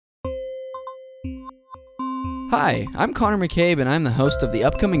Hi, I'm Connor McCabe, and I'm the host of the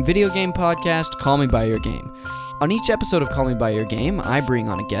upcoming video game podcast, Call Me By Your Game. On each episode of Call Me By Your Game, I bring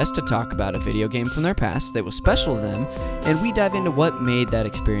on a guest to talk about a video game from their past that was special to them, and we dive into what made that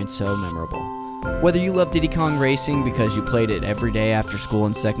experience so memorable. Whether you love Diddy Kong Racing because you played it every day after school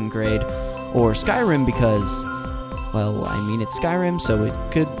in 2nd grade, or Skyrim because, well, I mean it's Skyrim, so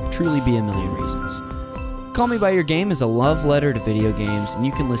it could truly be a million reasons. Call Me By Your Game is a love letter to video games, and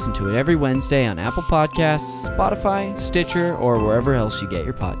you can listen to it every Wednesday on Apple Podcasts, Spotify, Stitcher, or wherever else you get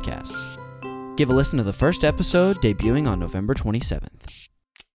your podcasts. Give a listen to the first episode, debuting on November 27th.